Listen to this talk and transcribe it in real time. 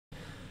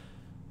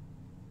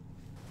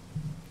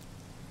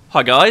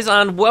Hi guys,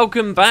 and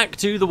welcome back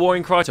to the War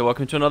in Kryta.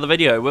 Welcome to another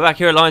video. We're back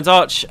here at Lion's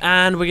Arch,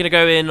 and we're going to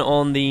go in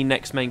on the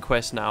next main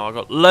quest now. I've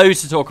got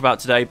loads to talk about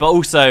today, but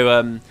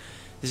also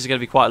this is going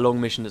to be quite a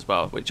long mission as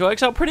well, which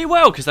works out pretty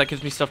well because that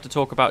gives me stuff to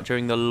talk about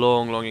during the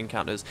long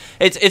encounters.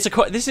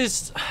 This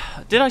is,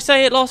 did I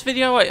say it last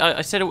video?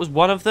 I said it was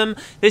one of them.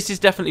 This is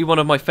definitely one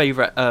of my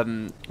favourite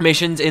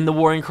missions in the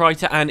War in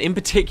Kryta, and in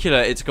particular,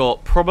 it's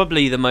got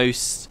probably the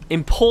most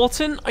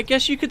important, I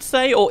guess you could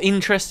say, or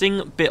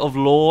interesting bit of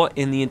lore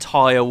in the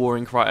entire War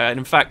in Kryta. And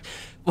in fact,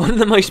 one of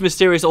the most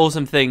mysterious,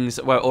 awesome things,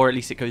 well, or at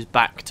least it goes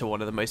back to one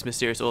of the most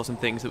mysterious, awesome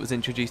things that was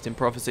introduced in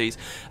Prophecies,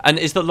 and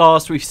it's the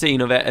last we've seen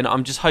of it, and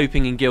I'm just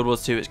hoping in Guild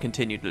Wars 2 it's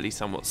continued at least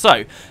somewhat.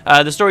 So,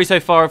 the story so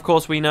far, of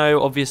course, we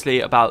know,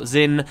 obviously, about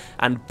Zin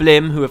and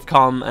Blim, who have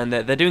come, and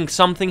they're doing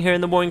something here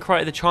in the War in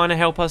Kryta. They're trying to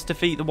help us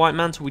defeat the White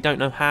Mantle. We don't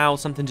know how,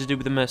 something to do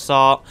with the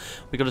Messart.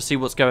 We've got to see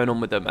what's going on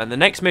with them, and the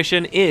next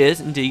mission is,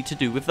 indeed, to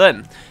do with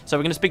them. So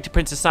we're going to speak to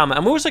Princess Salma,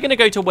 and we're also going to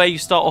go to where you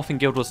start off in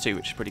Guild Wars 2,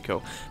 which is pretty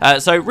cool.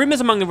 So, rumours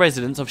among the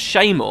residents of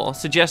Shaymore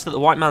suggest that the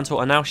White Mantle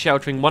are now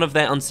sheltering one of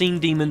their unseen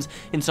demons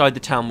inside the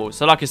town walls.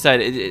 So like I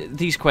said,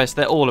 these quests,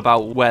 they're all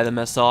about where the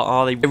Messart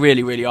are. They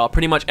really are.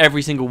 Pretty much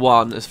every single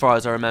one, as far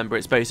as I remember,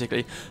 it's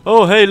basically,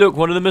 oh hey look,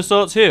 one of the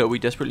Messart's here, we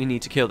desperately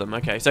need to kill them.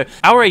 Okay, so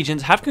our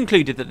agents have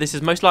concluded that this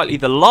is most likely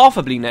the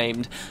laughably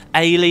named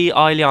Ailey,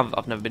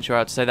 I've never been sure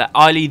how to say that,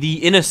 Ailey the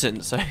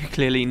Innocent, so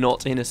clearly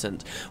not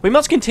innocent. We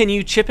must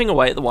continue chipping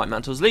away at the White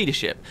Mantle's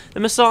leadership.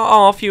 The Messart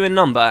are few in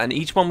number, and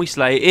each one we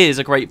slay is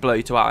a great blow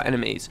to our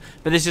enemies.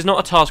 But this is not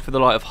a task for the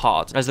light of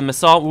heart, as the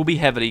Messart will be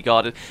heavily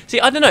guarded.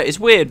 See, I don't know, it's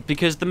weird,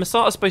 because the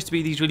Messart are supposed to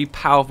be these really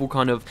powerful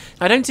kind of,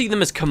 I don't see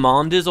them as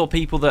commanders or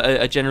people that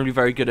are generally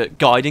very good at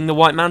guiding the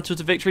White Mantle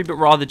to victory, but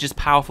rather just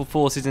powerful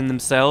forces in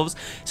themselves.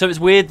 So it's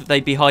weird that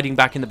they'd be hiding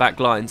back in the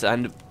back lines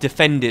and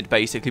defended,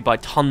 basically, by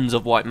tons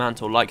of White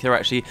Mantle, like they're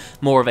actually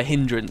more of a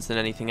hindrance than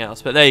anything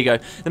else. But there you go.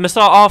 The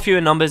Messart are few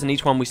in numbers, and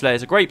each one we slay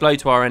is a great blow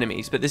to our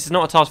enemies, but this is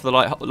not a task for the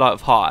light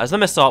of heart, as the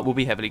Messart will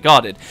be heavily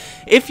guarded.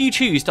 If you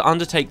choose to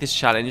undertake this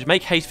challenge,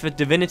 make haste for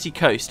Divinity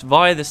Coast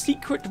via the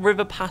secret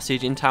river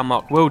passage in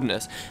Townmark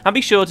Wilderness, and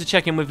be sure to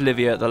check in with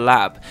Livia at the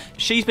lab.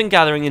 She's been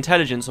gathering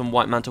intelligence on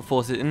White Mantle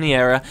forces in the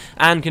area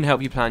and can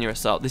help you plan your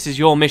assault. This is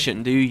your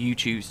mission. Do you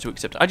choose to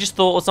accept? I just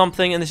thought of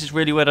something, and this is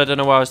really weird. I don't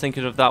know why I was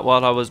thinking of that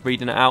while I was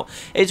reading it out.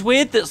 It's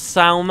weird that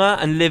Salma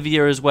and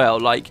Livia as well,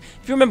 like,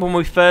 if you remember when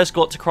we first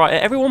got to Kryta,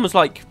 everyone was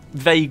like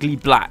vaguely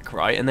black,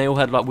 right? And they all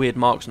had like weird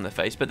marks on their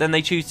face, but then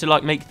they choose to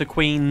like make the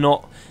queen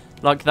not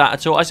like that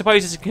at all. I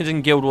suppose it's because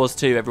in Guild Wars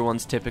 2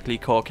 everyone's typically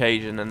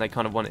Caucasian, and they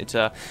kind of wanted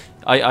to,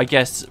 I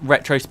guess,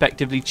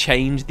 retrospectively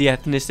change the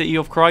ethnicity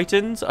of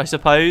Krytans, I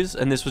suppose,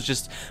 and this was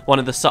just one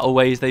of the subtle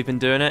ways they've been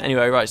doing it.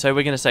 Anyway, right, so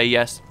we're going to say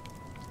yes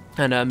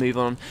and move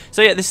on.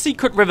 So yeah, the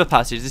secret river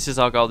passage, this is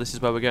our goal, this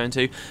is where we're going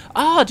to.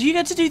 Ah, do you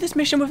get to do this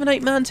mission with an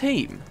 8-man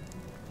team?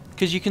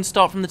 Because you can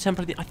start from the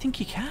Temple of the... I think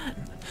you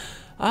can.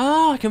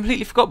 Ah, I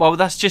completely forgot. Well,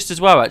 that's just as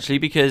well, actually,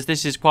 because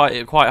this is quite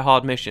a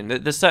hard mission.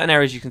 There's certain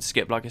areas you can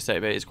skip, like I say,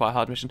 but it's quite a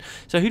hard mission.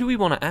 So who do we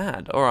want to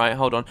add? All right,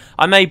 hold on.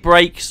 I may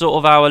break sort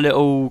of our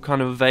little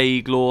kind of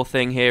vague lore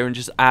thing here and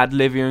just add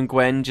Livia and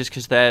Gwen, just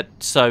because they're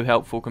so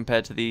helpful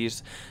compared to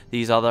these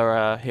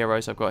other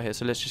heroes I've got here.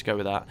 So let's just go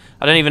with that.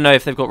 I don't even know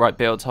if they've got right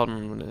builds. Hold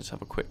on, let's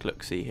have a quick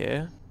look-see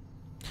here.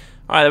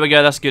 Alright, there we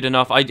go, that's good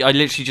enough. I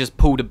literally just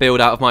pulled a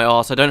build out of my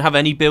arse. I don't have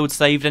any builds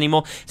saved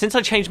anymore. Since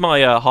I changed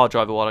my hard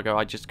drive a while ago,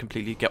 I just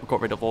completely got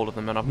rid of all of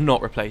them, and I've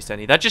not replaced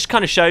any. That just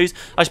kind of shows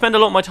I spend a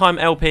lot of my time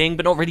LPing,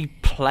 but not really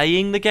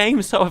playing the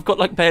game, so I've got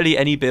like barely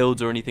any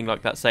builds or anything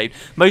like that saved.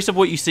 Most of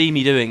what you see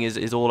me doing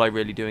is all I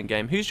really do in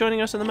game. Who's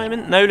joining us at the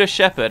moment? Nola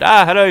Shepherd.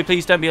 Ah, hello,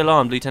 please don't be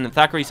alarmed. Lieutenant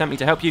Thackeray sent me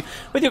to help you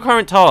with your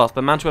current task.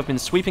 The Mantle have been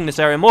sweeping this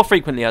area more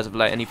frequently as of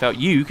late, and he felt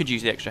you could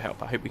use the extra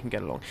help. I hope we can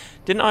get along.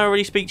 Didn't I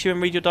already speak to you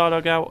and read your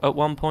dialogue out at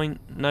one point?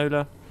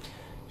 Nola.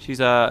 She's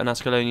an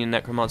Ascalonian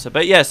necromancer.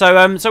 But yeah, so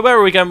where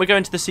are we going? We're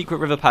going to the secret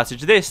river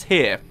passage. This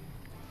here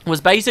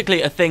was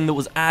basically a thing that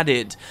was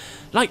added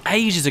like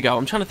ages ago.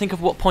 I'm trying to think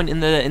of what point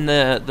in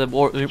the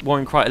War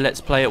in Kryta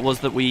Let's Play it was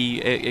that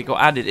it got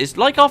added. It's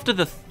like after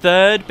the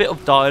third bit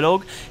of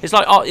dialogue. It's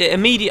like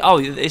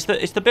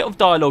it's the bit of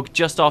dialogue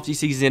just after you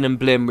see Zin and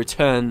Blim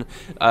return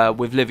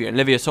with Livia, and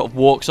Livia sort of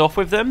walks off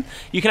with them.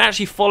 You can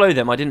actually follow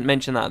them. I didn't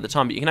mention that at the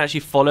time, but you can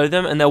actually follow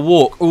them, and they'll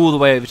walk all the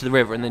way over to the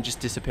river and then just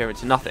disappear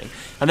into nothing.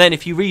 And then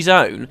if you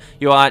rezone,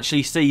 you'll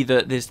actually see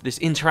that this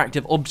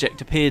interactive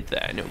object appeared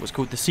there, and it was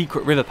called the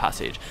secret river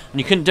passage,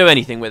 and you couldn't do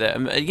anything with it.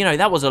 And, you know,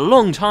 that was a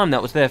long time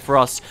that was there for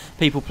us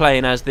people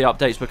playing as the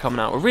updates were coming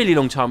out. A really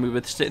long time we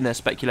were sitting there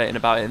speculating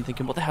about it and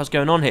thinking, what the hell's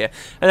going on here?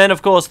 And then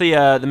of course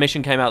the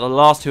mission came out. The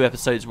last 2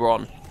 episodes were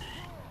on,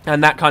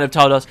 And that kind of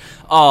told us,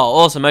 oh,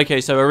 awesome,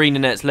 okay, so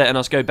ArenaNet's letting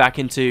us go back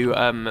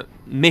into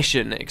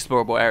mission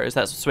explorable areas.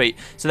 That's sweet.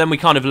 So then we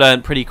kind of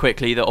learned pretty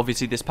quickly that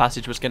obviously this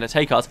passage was going to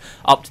take us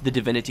up to the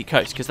Divinity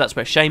Coast, because that's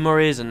where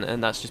Shaymore is,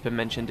 and that's just been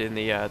mentioned in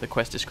the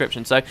quest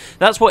description. So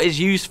that's what it's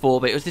used for,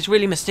 but it was this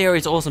really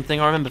mysterious, awesome thing.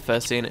 I remember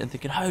first seeing it and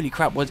thinking, holy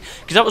crap, because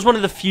that was one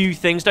of the few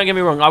things, don't get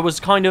me wrong, I was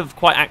kind of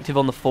quite active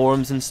on the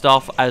forums and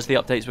stuff as the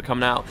updates were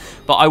coming out,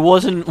 but I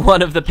wasn't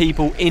one of the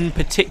people in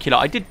particular.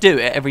 I did do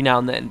it every now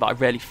and then, but I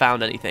rarely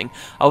found anything.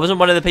 I wasn't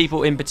one of the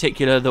people in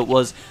particular that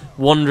was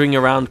wandering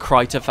around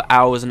Kryta for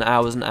hours and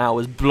hours and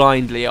hours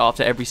blindly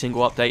after every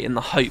single update in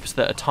the hopes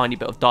that a tiny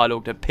bit of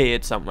dialogue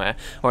appeared somewhere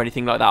or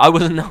anything like that. I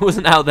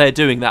wasn't out there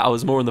doing that. I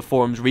was more on the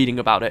forums reading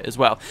about it as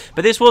well.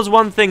 But this was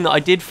one thing that I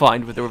did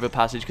find with the river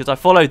passage, because I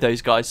followed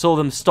those guys, saw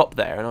them stop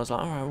there, and I was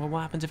like, alright, well, what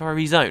happens if I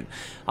rezone?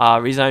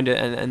 Rezoned it,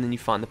 and then you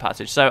find the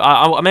passage. So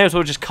I may as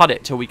well just cut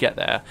it till we get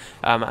there.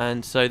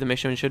 And so the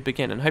mission should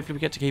begin, and hopefully we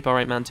get to keep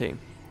our 8-man team.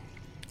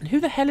 And who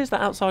the hell is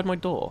that outside my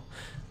door?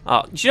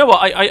 Do you know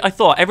what? I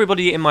thought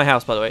everybody in my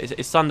house, by the way,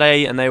 it's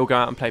Sunday and they all go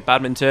out and play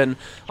badminton.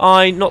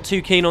 I'm not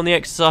too keen on the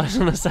exercise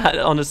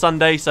on a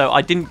Sunday, so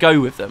I didn't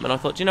go with them. And I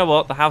thought, do you know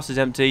what? The house is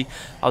empty.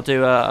 I'll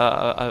do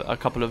a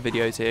couple of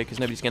videos here because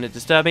nobody's going to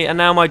disturb me. And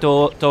now my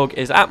dog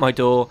is at my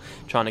door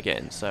trying to get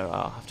in, so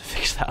I'll have to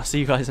fix that. I'll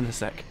see you guys in a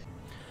sec.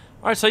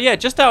 Alright, so yeah,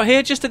 just out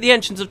here, just at the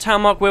entrance of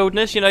Townmark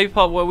Wilderness, you know,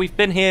 well, we've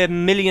been here a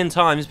million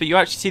times, but you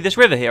actually see this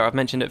river here. I've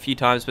mentioned it a few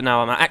times, but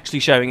now I'm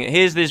actually showing it.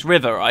 Here's this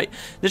river, right?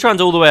 This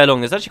runs all the way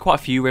along. There's actually quite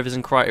a few rivers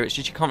in Kryta. It's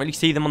just you can't really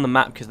see them on the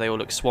map because they all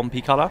look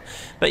swampy colour.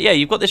 But yeah,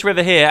 you've got this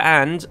river here,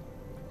 and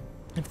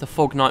if the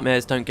fog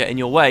nightmares don't get in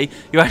your way,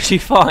 you actually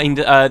find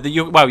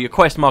your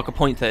quest marker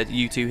point there,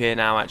 you two here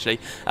now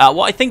actually.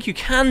 What I think you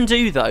can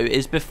do though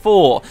is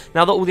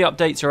now that all the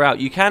updates are out,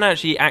 you can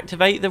actually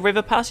activate the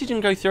river passage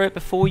and go through it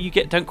before you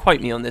get, don't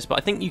quote me on this, but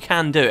I think you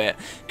can do it.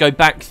 Go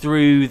back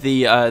through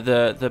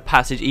the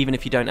passage even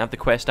if you don't have the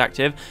quest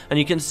active, and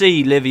you can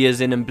see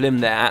Livia's in and Blim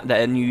there at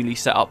their newly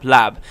set up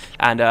lab,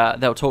 and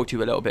they'll talk to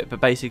you a little bit,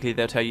 but basically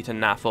they'll tell you to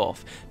naff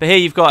off. But here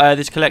you've got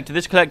this collector.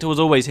 This collector was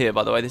always here,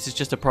 by the way. This is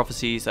just a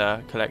prophecies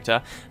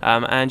collector,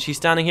 and she's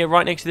standing here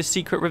right next to this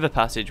secret river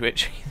passage,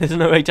 which there's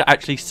no way to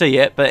actually see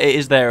it, but it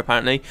is there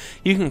apparently.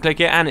 You can click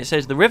it and it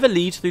says the river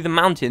leads through the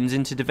mountains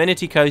into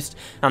Divinity Coast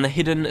and the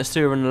hidden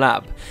Asuran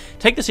lab.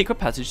 Take the secret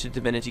passage to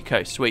Divinity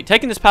Coast. Sweet.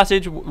 Taking this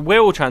passage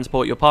will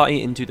transport your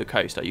party into the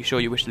coast. Are you sure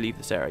you wish to leave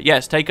this area?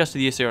 Yes, take us to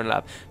the Asuran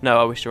lab.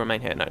 No, I wish to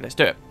remain here. No, let's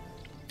do it.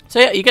 So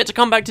yeah, you get to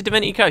come back to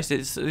Divinity Coast.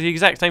 It's the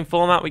exact same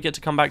format. We get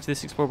to come back to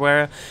this explorable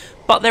area.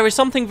 But there is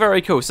something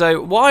very cool.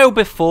 So while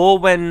before,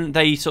 when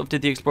they sort of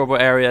did the explorable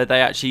area,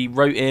 they actually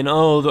wrote in,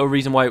 oh, the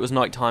reason why it was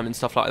nighttime and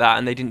stuff like that,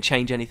 and they didn't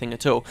change anything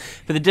at all.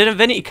 For the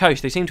Divinity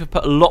Coast, they seem to have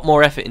put a lot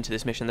more effort into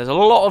this mission. There's a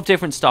lot of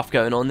different stuff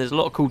going on. There's a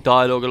lot of cool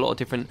dialogue, a lot of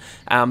different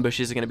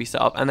ambushes are going to be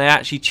set up, and they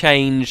actually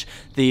changed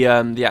the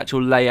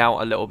actual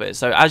layout a little bit.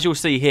 So as you'll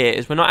see here,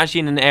 is we're not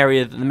actually in an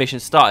area that the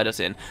mission started us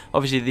in.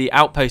 Obviously, the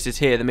outpost is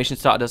here. The mission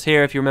started us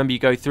here. If you remember, you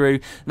go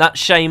through.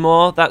 That's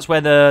Shaymore. That's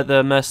where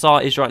the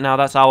Mersat is right now.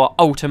 That's our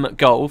ultimate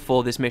goal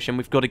for this mission.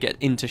 We've got to get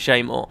into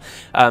Shaymore.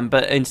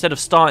 But instead of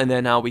starting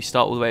there now, we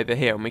start all the way over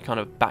here and we kind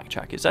of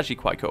backtrack. It's actually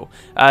quite cool.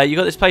 You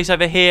got this place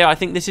over here. I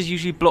think this is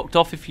usually blocked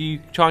off if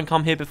you try and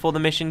come here before the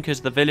mission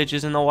because the village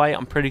is in the way.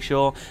 I'm pretty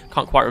sure.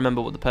 Can't quite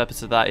remember what the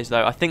purpose of that is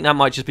though. I think that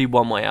might just be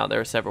one way out. There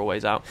are several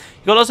ways out.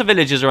 You've got lots of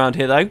villages around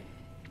here though.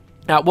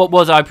 Now, what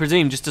was, I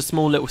presume, just a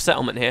small little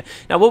settlement here.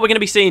 Now, what we're going to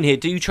be seeing here,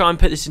 do try and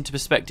put this into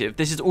perspective.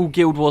 This is all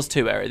Guild Wars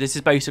 2 area. This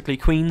is basically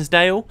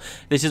Queensdale.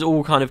 This is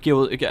all kind of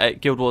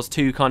Guild Wars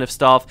 2 kind of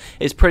stuff.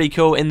 It's pretty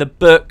cool. In the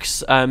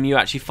books, you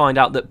actually find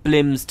out that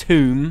Blim's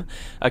tomb,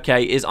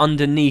 okay, is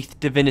underneath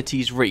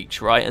Divinity's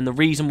Reach, right? And the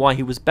reason why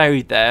he was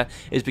buried there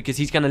is because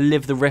he's going to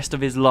live the rest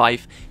of his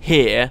life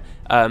here,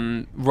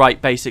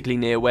 right basically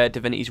near where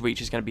Divinity's Reach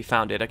is going to be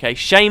founded, okay?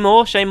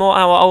 Shaymore,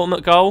 our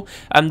ultimate goal.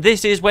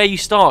 This is where you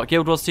start,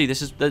 Guild Wars 2.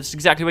 That's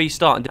exactly where you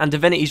start, and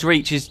Divinity's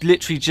Reach is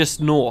literally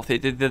just north.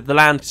 The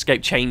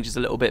landscape changes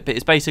a little bit, but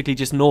it's basically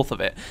just north of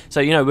it.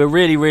 So, you know, we're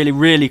really, really,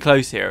 really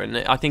close here, and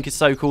I think it's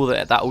so cool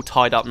that that all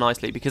tied up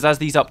nicely, because as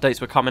these updates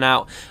were coming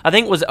out, I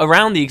think it was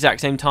around the exact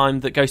same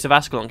time that Ghost of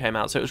Ascalon came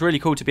out, so it was really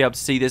cool to be able to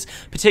see this,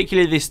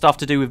 particularly this stuff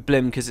to do with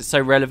Blim, because it's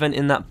so relevant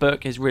in that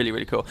book. It's really,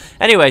 really cool.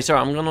 Anyway, sorry,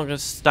 I'm not going to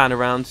stand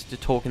around to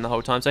talking the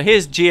whole time. So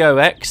here's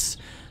GOX.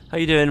 How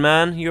you doing,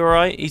 man? You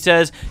alright? He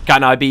says,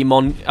 can I be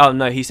Oh,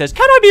 no, he says,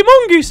 can I be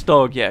Mongoose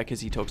Dog? Yeah,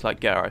 because he talks like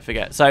Ger, I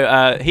forget.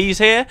 So, he's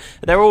here.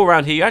 They're all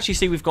around here. You actually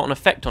see we've got an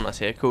effect on us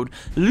here called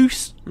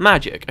Loose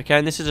Magic, okay?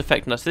 And this is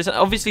affecting us. This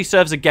obviously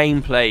serves a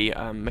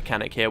gameplay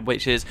mechanic here,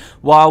 which is,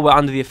 while we're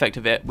under the effect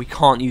of it, we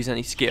can't use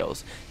any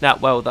skills. Now,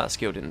 well, that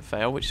skill didn't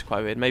fail, which is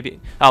quite weird. Maybe...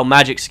 Oh,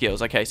 magic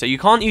skills. Okay, so you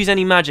can't use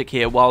any magic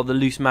here while the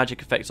Loose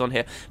Magic effect's on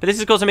here. But this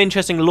has got some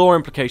interesting lore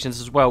implications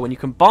as well when you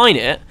combine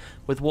it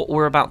with what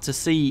we're about to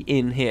see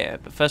in here.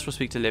 But first we'll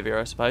speak to Livia,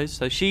 I suppose.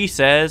 So she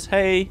says,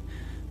 hey,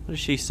 What does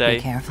she say?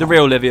 Be careful. The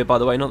real Livia, by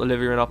the way, not the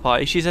Livia in our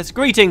party. She says,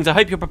 "Greetings, I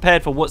hope you're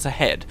prepared for what's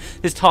ahead.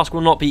 This task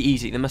will not be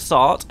easy. The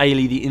Massart,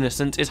 Ailey the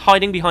Innocent, is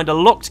hiding behind a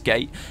locked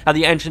gate at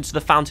the entrance to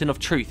the Fountain of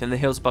Truth in the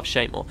hills above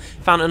Shamor.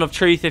 Fountain of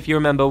Truth, if you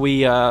remember,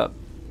 we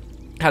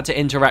had to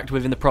interact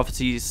with in the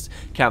Prophecies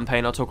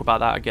campaign. I'll talk about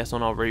that, I guess,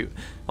 on our route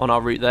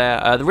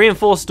there. The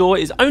reinforced door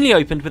is only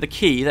opened with a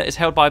key that is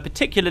held by a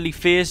particularly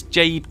fierce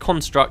jade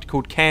construct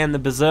called Cairn the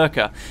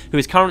Berserker, who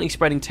is currently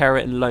spreading terror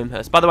in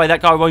Loamhurst. By the way,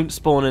 that guy won't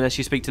spawn unless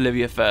you speak to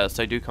Livia first,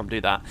 so do come do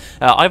that.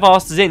 I've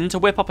asked Zin to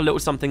whip up a little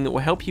something that will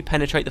help you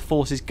penetrate the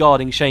forces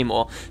guarding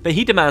Shamor, but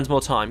he demands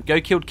more time. Go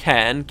kill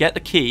Cairn, get the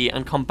key,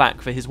 and come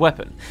back for his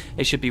weapon.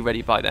 It should be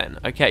ready by then.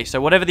 Okay,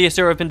 so whatever the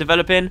Asura have been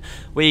developing,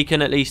 we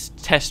can at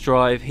least test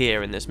drive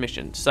here in this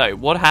mission. So,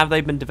 what have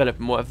they been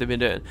developing? What have they been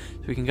doing?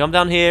 So we can come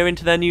down here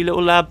into their new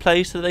little lab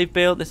place that they've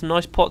built. There's some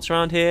nice pots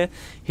around here.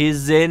 Here's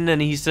Zin,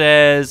 and he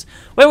says,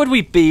 "Where would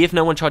we be if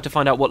no one tried to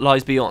find out what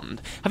lies beyond?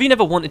 Have you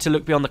never wanted to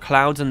look beyond the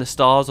clouds and the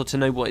stars, or to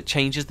know what it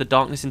changes the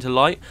darkness into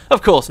light?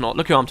 Of course not.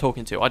 Look who I'm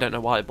talking to. I don't know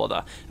why I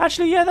bother."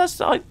 Actually, yeah,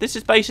 this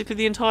is basically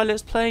the entire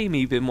Let's Play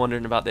me been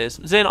wondering about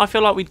this. Zin, I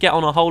feel like we'd get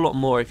on a whole lot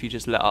more if you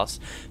just let us.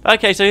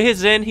 Okay, so here's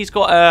Zin. He's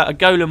got a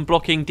golem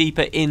blocking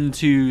deeper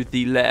into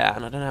the lair,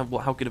 and I don't know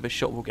how good of a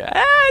shot we'll get.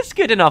 It's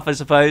good enough, I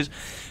suppose.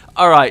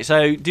 Alright,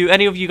 so do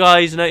any of you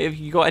guys know if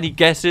you got any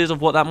guesses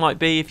of what that might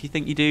be? If you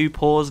think you do,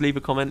 pause, leave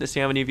a comment to see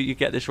how many of you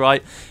get this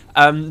right.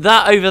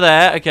 That over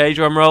there, okay,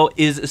 drum roll,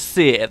 is a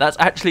seer. That's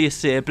actually a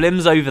seer.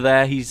 Blim's over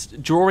there. He's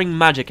drawing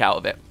magic out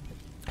of it.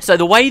 So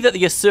the way that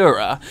the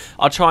Asura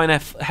are trying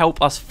to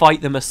help us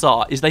fight the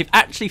Massart is they've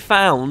actually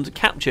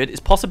captured, it's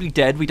possibly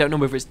dead, we don't know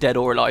whether it's dead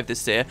or alive, this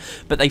seer,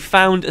 but they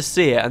found a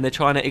seer and they're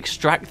trying to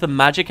extract the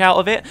magic out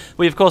of it.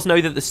 We of course know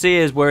that the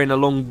seers were in a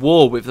long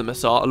war with the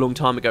Massart a long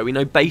time ago. We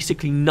know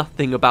basically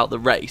nothing about the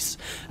race.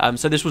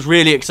 So this was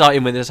really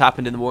exciting when this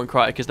happened in the War in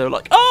Kryta, because they were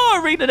like,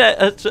 oh,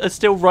 ArenaNet are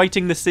still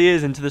writing the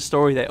seers into the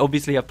story. They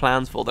obviously have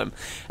plans for them.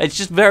 It's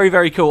just very,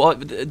 very cool.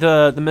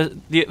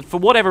 For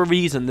whatever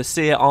reason, the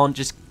seer aren't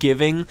just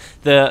giving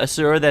the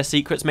Asura their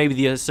secrets. Maybe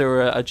the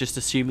Asura are just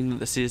assuming that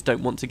the seers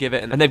don't want to give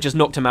it, and they've just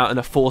knocked them out and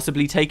are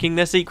forcibly taking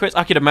their secrets.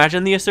 I could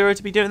imagine the Asura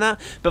to be doing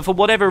that, but for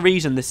whatever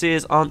reason, the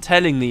seers aren't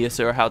telling the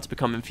Asura how to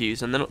become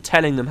infused, and they're not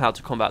telling them how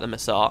to combat the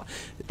Massart.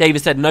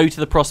 David said no to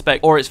the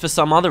prospect, or it's for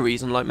some other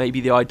reason, like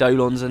maybe the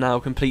Eidolons are now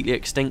completely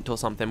extinct or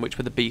something, which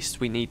were the beasts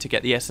we need to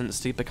get the essence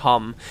to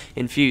become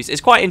infused.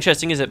 It's quite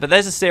interesting, isn't it? But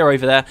there's a seer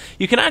over there.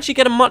 You can actually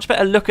get a much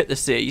better look at the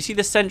seer. You see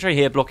the sentry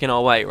here blocking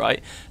our way,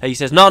 right? He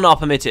says, none are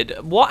permitted.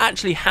 What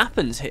actually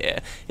happens here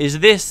is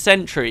this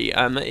sentry,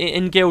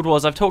 in Guild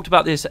Wars, I've talked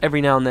about this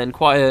every now and then,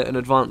 quite an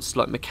advanced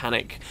like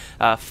mechanic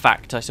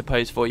fact, I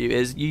suppose, for you,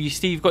 is you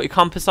see you've got your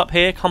compass up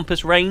here,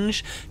 compass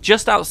range,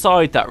 just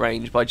outside that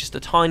range by just a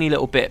tiny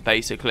little bit,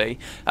 basically.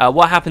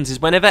 What happens is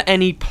whenever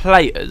any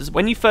players,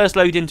 when you first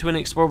load into an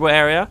explorable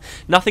area,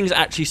 nothing's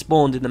actually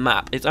spawned in the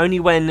map. It's only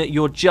when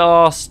you're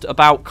just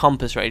about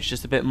compass range,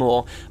 just a bit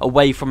more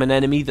away from an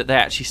enemy, that they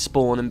actually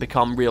spawn and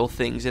become real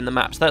things in the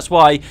map. So that's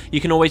why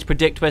you can always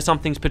predict where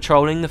something's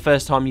patrolling the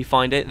first time you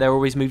find it. They're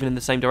always moving in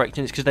the same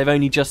direction. It's because they've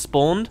only just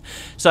spawned.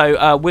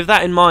 So with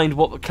that in mind,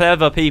 what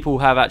clever people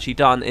have actually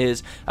done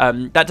is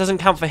that doesn't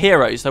count for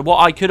heroes. So what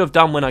I could have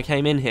done when I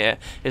came in here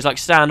is like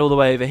stand all the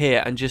way over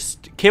here and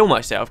just kill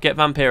myself, get a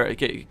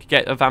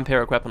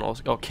vampiric weapon,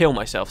 or kill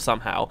myself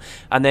somehow,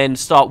 and then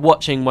start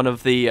watching one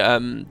of the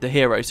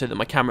heroes so that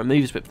my camera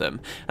moves with them,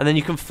 and then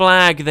you can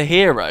flag the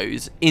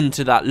heroes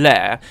into that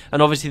lair,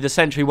 and obviously the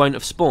sentry won't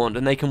have spawned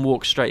and they can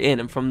walk straight in,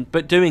 and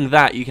but doing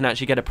that you can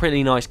actually get a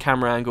pretty nice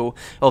camera angle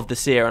of the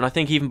seer. And I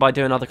think even by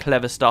doing other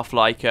clever stuff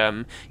like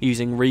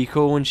using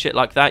recall and shit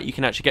like that, you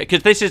can actually get,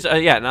 because this is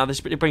yeah, now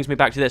it brings me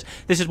back to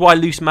this is why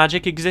loose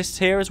magic exists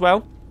here as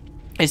well.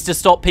 It's to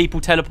stop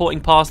people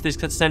teleporting past this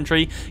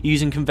sentry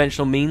using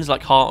conventional means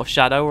like Heart of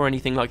Shadow or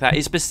anything like that.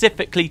 It's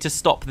specifically to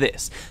stop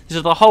this. This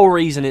is the whole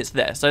reason it's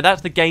there. So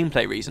that's the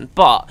gameplay reason.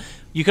 But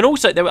you can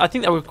also, I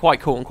think they were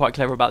quite cool and quite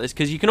clever about this,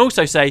 because you can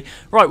also say,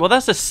 right, well,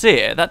 that's a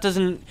seer. That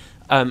doesn't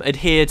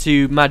adhere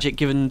to magic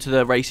given to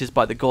the races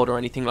by the god or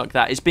anything like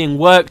that. It's being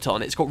worked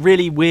on. It's got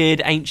really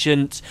weird,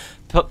 ancient,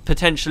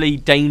 potentially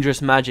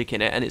dangerous magic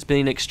in it, and it's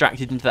being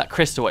extracted into that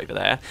crystal over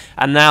there.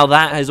 And now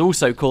that is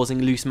also causing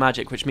loose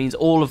magic, which means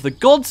all of the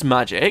god's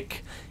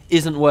magic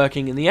isn't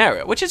working in the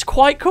area, which is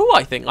quite cool,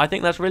 I think. I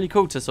think that's really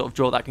cool to sort of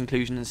draw that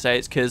conclusion and say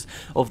it's because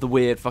of the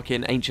weird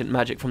fucking ancient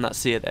magic from that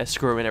seer there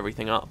screwing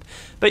everything up.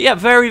 But yeah,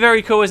 very,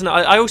 very cool, isn't it?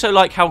 I also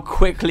like how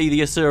quickly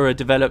the Asura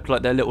developed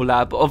like their little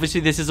lab.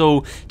 Obviously, this is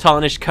all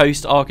Tarnished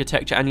Coast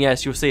architecture, and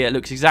yes, you'll see it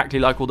looks exactly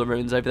like all the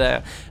ruins over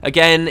there.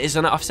 Again,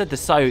 I've said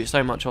this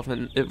so much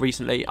often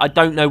recently. I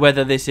don't know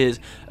whether this is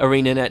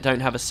ArenaNet don't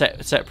have a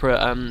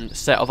separate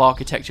set of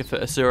architecture for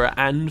Asura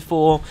and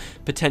for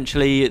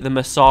potentially the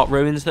Massart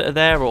ruins that are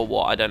there, or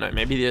what, I don't know.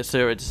 Maybe the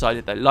Asura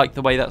decided they liked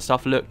the way that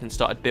stuff looked and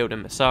started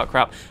building Massart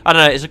crap. I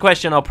don't know, it's a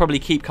question I'll probably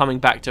keep coming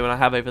back to, and I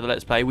have over the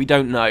Let's Play. We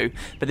don't know,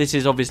 but this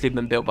has obviously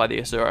been built by the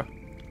Asura.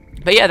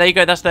 But yeah, there you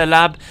go. That's their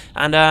lab,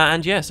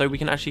 and yeah, so we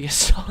can actually get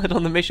started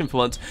on the mission for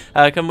once.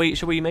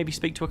 Should we maybe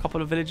speak to a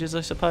couple of villagers,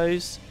 I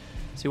suppose?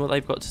 See what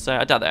they've got to say.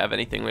 I doubt they have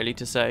anything really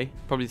to say.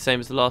 Probably the same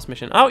as the last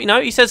mission. Oh, you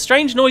know, he says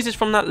strange noises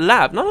from that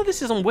lab. None of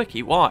this is on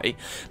Wiki. Why?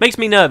 Makes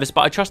me nervous,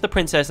 but I trust the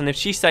princess, and if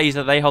she says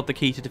that they hold the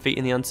key to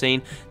defeating the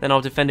unseen, then I'll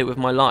defend it with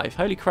my life.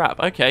 Holy crap.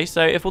 Okay,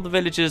 so if all the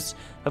villagers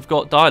have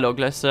got dialogue,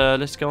 let's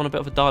go on a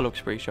bit of a dialogue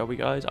spree, shall we,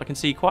 guys? I can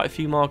see quite a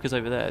few markers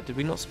over there. Did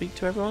we not speak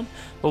to everyone?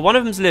 Well, one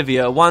of them's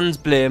Livia, one's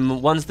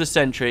Blim, one's the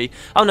Sentry.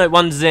 Oh no,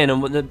 one's Zin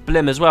and the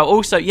Blim as well.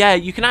 Also, yeah,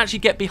 you can actually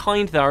get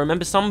behind there. I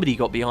remember somebody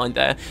got behind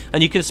there,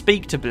 and you can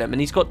speak to Blim, and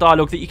he's got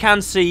dialogue that you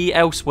can see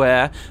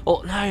elsewhere.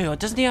 Or no,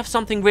 doesn't he have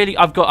something really?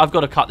 I've got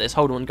to cut this.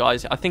 Hold on,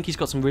 guys. I think he's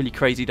got some really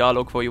crazy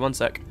dialogue for you. One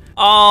sec.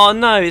 Oh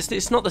no,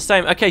 it's not the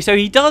same. Okay, so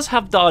he does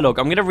have dialogue.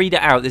 I'm gonna read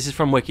it out. This is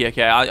from Wiki.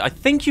 Okay, I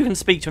think you can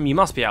speak to him. You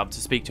must be able to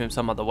speak to him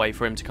some other way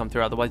for him to come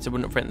through. Otherwise, it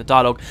wouldn't fit in the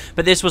dialogue.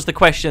 But this was the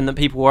question that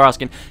people were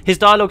asking. His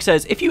dialogue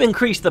says, if you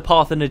increase the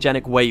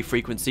parthenogenic wave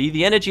frequency,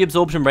 the energy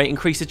absorption rate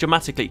increases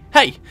dramatically.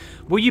 Hey,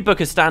 will you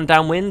book a stand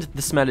downwind?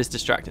 The smell is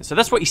distracting. So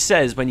that's what he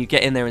says when you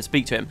get in there and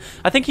speak to him.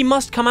 I think he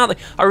must come out there.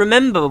 I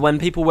remember when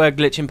people were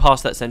glitching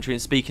past that sentry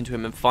and speaking to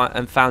him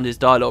and found his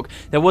dialogue,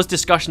 there was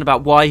discussion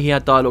about why he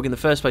had dialogue in the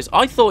first place.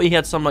 I thought he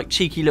had some like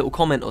cheeky little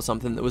comment or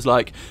something that was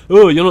like,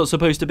 oh, you're not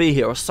supposed to be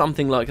here, or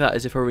something like that,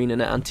 as if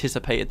ArenaNet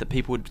anticipated that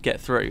people would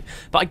get through.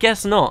 But I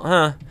guess not,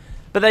 huh?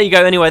 But there you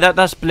go. Anyway,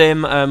 that's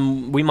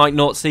Blim. We might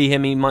not see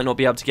him. He might not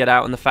be able to get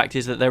out. And the fact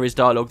is that there is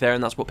dialogue there,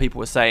 and that's what people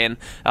were saying.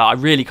 I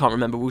really can't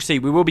remember. We'll see.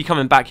 We will be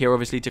coming back here,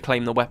 obviously, to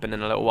claim the weapon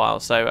in a little while.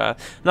 So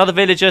another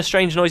villager.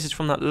 Strange noises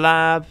from that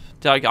lab.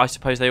 I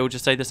suppose they all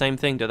just say the same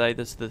thing, do they?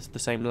 That's the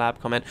same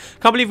lab comment.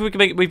 Can't believe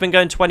we've been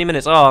going 20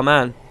 minutes. Oh,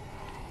 man.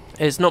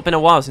 It's not been a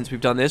while since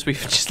we've done this.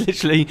 We've just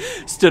literally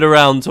stood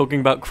around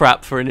talking about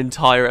crap for an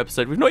entire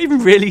episode. We've not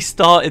even really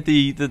started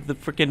the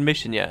freaking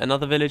mission yet.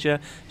 Another villager.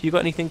 Have you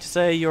got anything to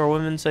say? You're a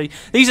woman. So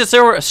these are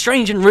so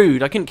strange and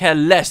rude. I couldn't care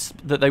less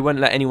that they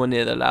wouldn't let anyone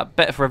near the lab.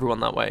 Better for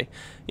everyone that way.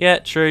 Yeah,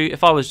 true.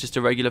 If I was just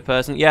a regular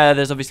person, yeah,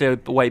 there's obviously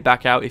a way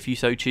back out if you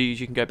so choose.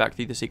 You can go back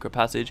through the secret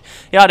passage.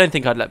 Yeah, I don't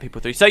think I'd let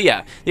people through. So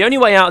yeah, the only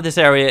way out of this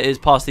area is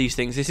past these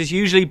things. This is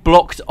usually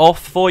blocked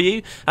off for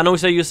you. And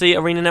also you'll see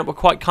ArenaNet were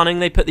quite cunning.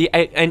 They put the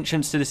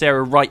entrance to this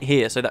area right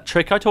here. So that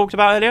trick I talked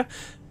about earlier,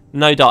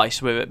 no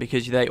dice with it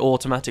because they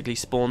automatically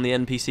spawn the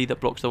NPC that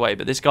blocks the way.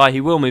 But this guy, he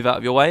will move out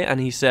of your way,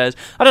 and he says,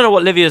 I don't know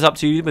what Livia's up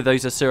to with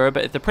those Asura,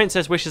 but if the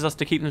princess wishes us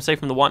to keep them safe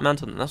from the White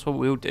Mountain, then that's what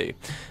we'll do.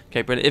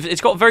 Okay, brilliant.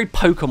 It's got a very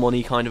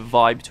Pokemon-y kind of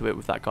vibe to it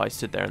with that guy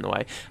stood there in the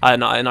way.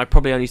 And I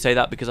probably only say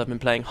that because I've been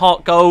playing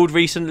Heart Gold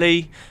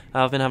recently.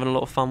 I've been having a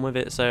lot of fun with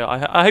it, so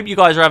I hope you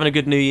guys are having a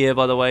good New Year,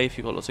 by the way, if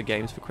you've got lots of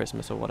games for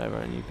Christmas or whatever,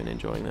 and you've been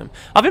enjoying them.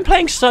 I've been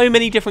playing so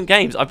many different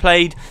games. I've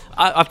played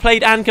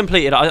and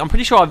completed. I'm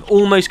pretty sure I've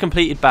almost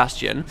completed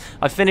Bastion.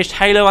 I've finished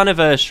Halo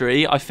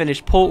Anniversary. I've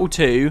finished Portal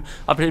 2.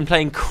 I've been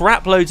playing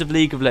crap loads of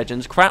League of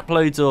Legends, crap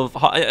loads of...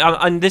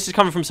 And this is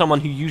coming from someone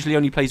who usually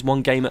only plays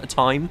one game at a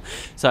time,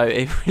 so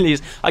it really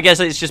is... I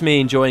guess it's just me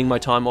enjoying my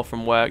time off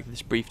from work,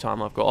 this brief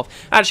time I've got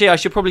off. Actually, I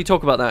should probably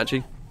talk about that,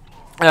 actually.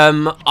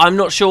 I'm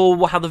not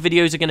sure how the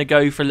videos are going to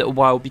go for a little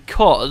while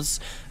because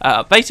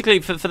basically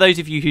for those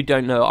of you who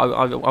don't know,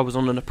 I was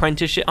on an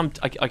apprenticeship.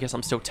 I guess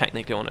I'm still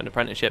technically on an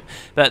apprenticeship,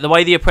 but the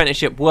way the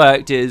apprenticeship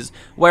worked is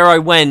where I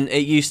went,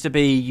 it used to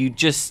be you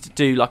just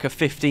do like a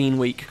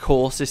 15-week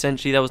course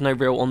essentially. There was no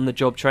real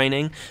on-the-job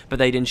training, but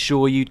they'd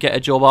ensure you'd get a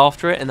job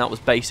after it, and that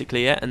was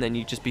basically it, and then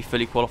you'd just be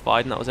fully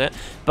qualified, and that was it.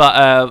 But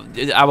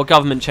our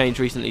government changed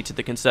recently to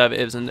the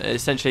Conservatives, and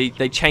essentially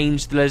they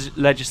changed the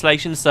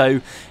legislation,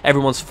 so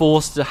everyone's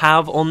forced to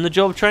have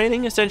on-the-job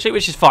training essentially,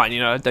 which is fine, you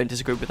know, I don't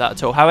disagree with that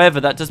at all.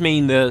 However, that does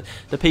mean the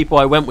people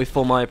I went with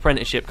for my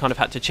apprenticeship kind of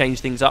had to change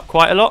things up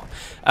quite a lot.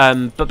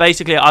 But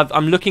basically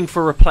I'm looking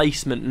for a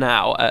replacement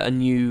now at a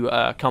new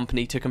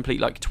company to complete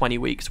like 20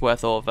 weeks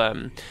worth of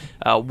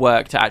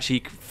work to actually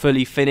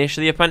fully finish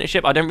the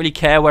apprenticeship. I don't really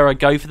care where I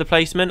go for the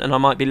placement, and I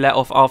might be let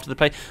off after the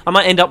place. I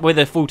might end up with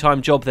a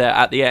full-time job there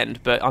at the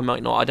end, but I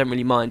might not. I don't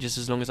really mind, just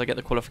as long as I get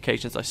the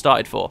qualifications I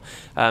started for.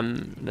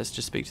 Let's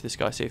just speak to this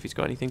guy, see if he's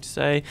got anything to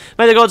say.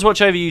 May the gods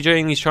watch over you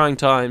during these trying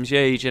times.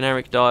 Yay,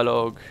 generic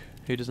dialogue.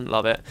 Who doesn't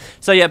love it?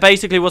 So yeah,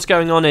 basically what's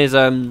going on is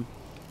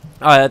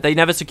they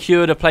never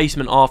secured a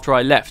placement after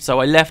I left.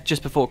 So I left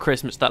just before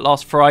Christmas, that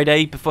last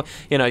Friday, before,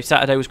 you know,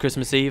 Saturday was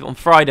Christmas Eve. On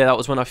Friday, that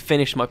was when I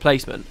finished my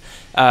placement.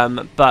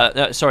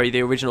 Sorry,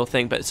 the original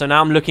thing. But so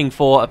now I'm looking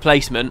for a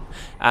placement,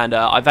 and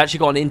I've actually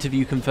got an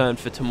interview confirmed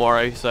for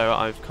tomorrow. So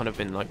I've kind of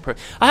been like,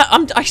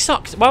 I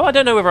suck. Well, I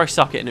don't know whether I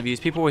suck at interviews.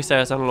 People always say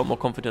I sound a lot more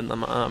confident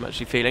than I'm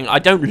actually feeling. I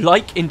don't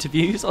like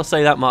interviews, I'll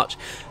say that much.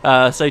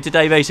 So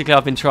today, basically,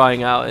 I've been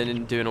trying out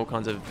and doing all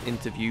kinds of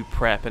interview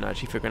prep and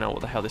actually figuring out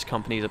what the hell this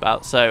company is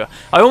about. So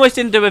I almost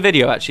didn't do a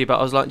video actually, but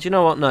I was like, do you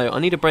know what? No, I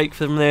need a break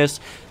from this.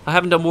 I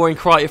haven't done War in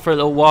Kryta for a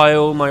little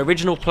while. My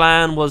original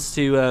plan was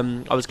to,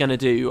 I was going to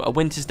do a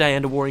Winter's Day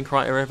and a Warring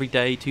Kryta every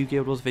day, 2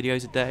 Guild Wars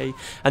videos a day,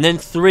 and then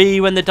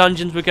 3 when the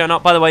dungeons were going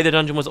up. By the way, the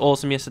dungeon was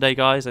awesome yesterday,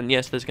 guys, and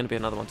yes, there's going to be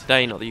another one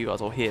today. Not that you guys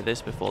will hear this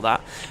before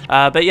that,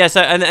 but yeah. So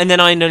and then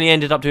I only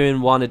ended up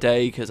doing 1 a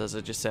day because, as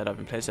I just said, I've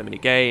been playing so many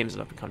games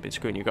and I've kind of been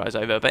screwing you guys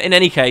over. But in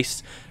any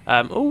case,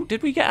 oh,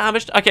 did we get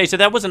ambushed? Okay, so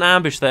there was an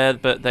ambush there,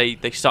 but they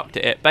sucked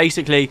at it.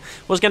 Basically,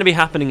 what's going to be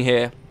happening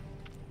here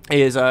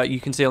is you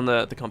can see on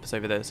the compass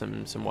over there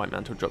some white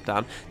mantle drop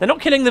down. They're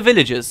not killing the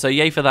villagers, so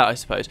yay for that, I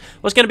suppose.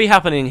 What's going to be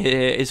happening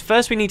here is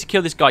first we need to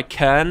kill this guy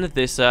Kern,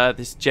 this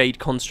jade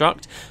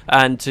construct,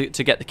 and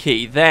to get the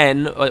key.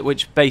 Then,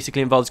 which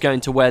basically involves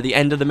going to where the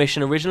end of the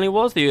mission originally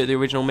was, the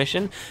original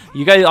mission.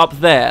 You go up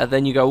there,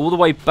 then you go all the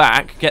way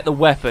back, get the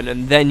weapon,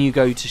 and then you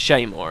go to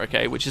Shaymore,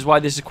 okay? Which is why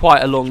this is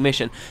quite a long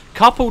mission.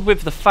 Coupled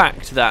with the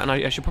fact that, and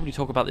I should probably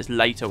talk about this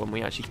later when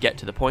we actually get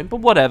to the point,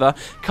 but whatever.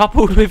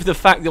 Coupled with the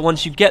fact that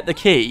once you get the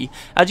key,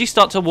 as you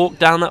start to walk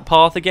down that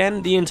path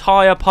again, the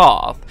entire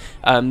path,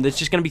 there's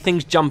just going to be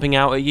things jumping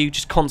out at you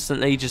just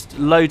constantly, just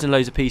loads and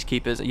loads of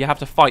peacekeepers. You have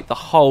to fight the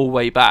whole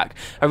way back.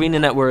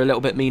 ArenaNet were a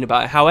little bit mean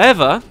about it.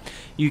 However,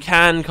 you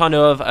can kind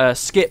of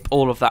skip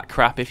all of that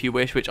crap if you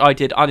wish, which I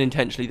did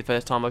unintentionally the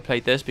first time I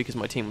played this because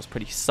my team was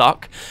pretty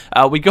suck.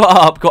 We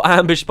got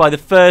ambushed by the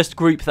first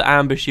group that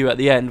ambushed you at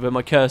the end where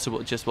my cursor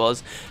just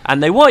was,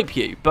 and they wipe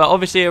you. But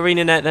obviously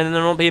ArenaNet, then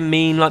they're not being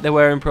mean like they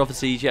were in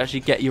Prophecies. You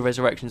actually get your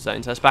resurrection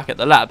zones. That's back at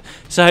the lab.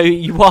 So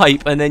you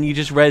wipe and then you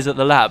just res at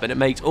the lab, and it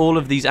makes all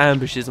of these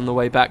ambushes on the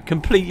way back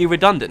completely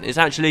redundant. It's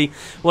actually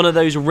one of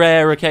those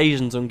rare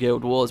occasions on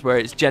Guild Wars where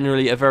it's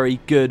generally a very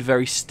good,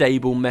 very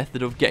stable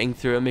method of getting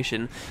through a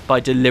mission by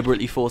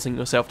deliberately forcing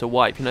yourself to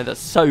wipe. You know, that's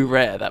so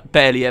rare. That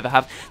barely ever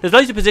happens. There's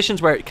loads of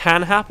positions where it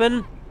can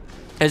happen.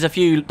 There's a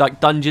few like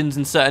dungeons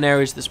in certain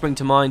areas that spring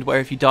to mind where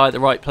if you die at the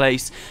right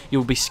place,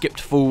 you'll be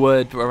skipped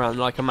forward around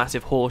like a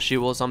massive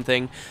horseshoe or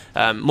something.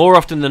 More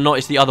often than not,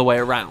 it's the other way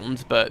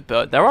around. But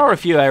there are a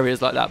few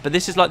areas like that. But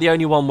this is like the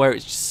only one where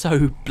it's just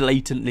so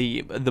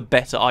blatantly the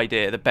better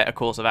idea, the better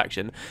course of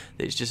action.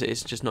 It's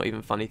just not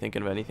even funny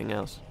thinking of anything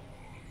else.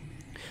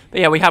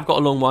 But yeah, we have got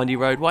a long windy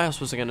road. What else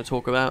was I going to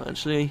talk about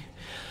actually?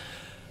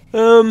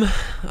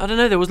 I don't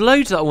know, there was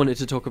loads that I wanted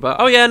to talk about.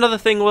 Oh yeah, another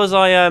thing was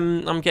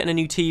I'm getting a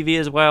new TV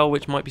as well,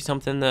 which might be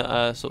something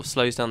that sort of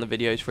slows down the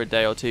videos for a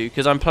day or two,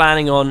 because I'm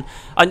planning on,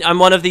 I'm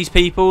one of these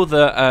people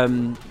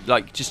that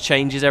like just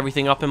changes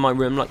everything up in my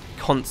room like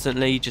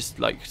constantly, just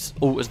like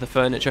alters the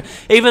furniture.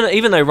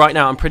 Even though right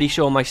now I'm pretty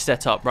sure my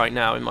setup right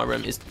now in my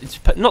room is, it's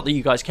not that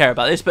you guys care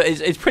about this, but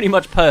it's pretty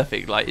much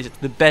perfect. Like it's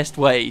the best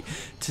way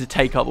to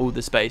take up all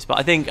the space. But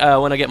I think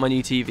when I get my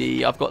new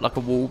TV, I've got like a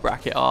wall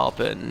bracket up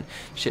and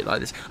shit like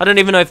this. I don't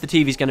even know if the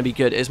TV's going to be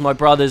good. It's my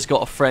brother's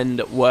got a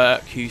friend at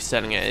work who's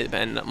selling it,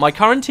 and my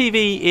current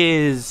TV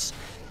is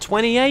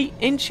 28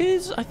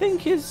 inches, I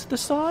think is the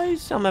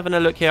size. I'm having a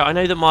look here. I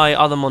know that my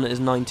other monitor is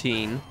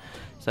 19.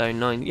 So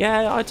 9,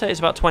 yeah, I'd say it's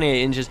about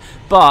 28 inches.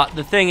 But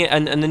the thing,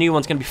 and the new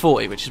one's going to be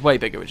 40, which is way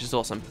bigger, which is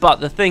awesome.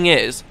 But the thing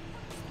is,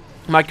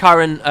 my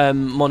current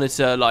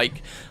monitor,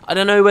 like, I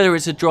don't know whether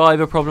it's a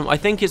driver problem. I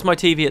think it's my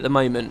TV at the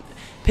moment.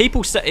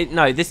 People say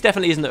no, this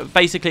definitely isn't.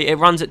 Basically, it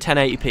runs at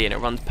 1080p and it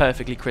runs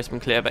perfectly crisp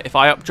and clear. But if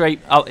I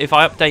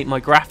update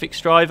my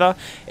graphics driver,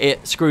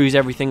 it screws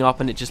everything up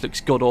and it just looks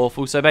god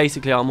awful. So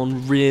basically, I'm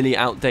on really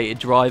outdated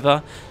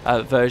driver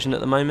version at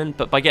the moment.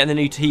 But by getting the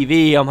new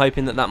TV, I'm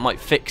hoping that might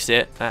fix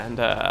it, and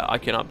I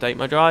can update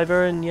my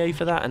driver and yay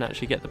for that, and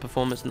actually get the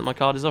performance that my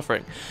card is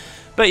offering.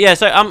 But yeah,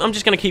 so I'm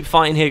just going to keep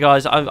fighting here,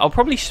 guys. I'll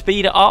probably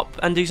speed it up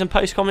and do some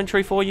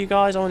post-commentary for you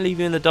guys. I won't leave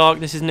you in the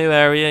dark. This is new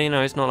area, you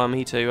know, it's not like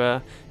me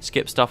to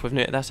skip stuff with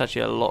new. That's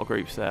actually a lot of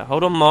groups there.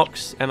 Hold on,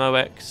 Mox,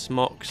 M-O-X,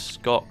 Mox,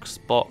 Gox,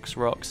 Box,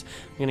 Rocks.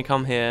 I'm going to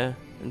come here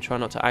and try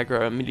not to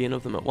aggro a million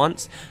of them at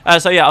once.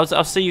 So yeah,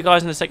 I'll see you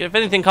guys in a second. If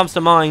anything comes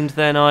to mind,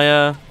 then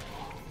I'll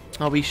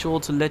be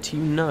sure to let you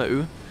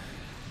know.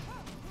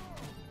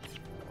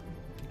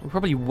 We're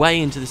probably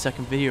way into the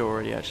second video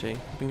already, actually.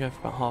 We've been going for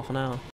about half an hour.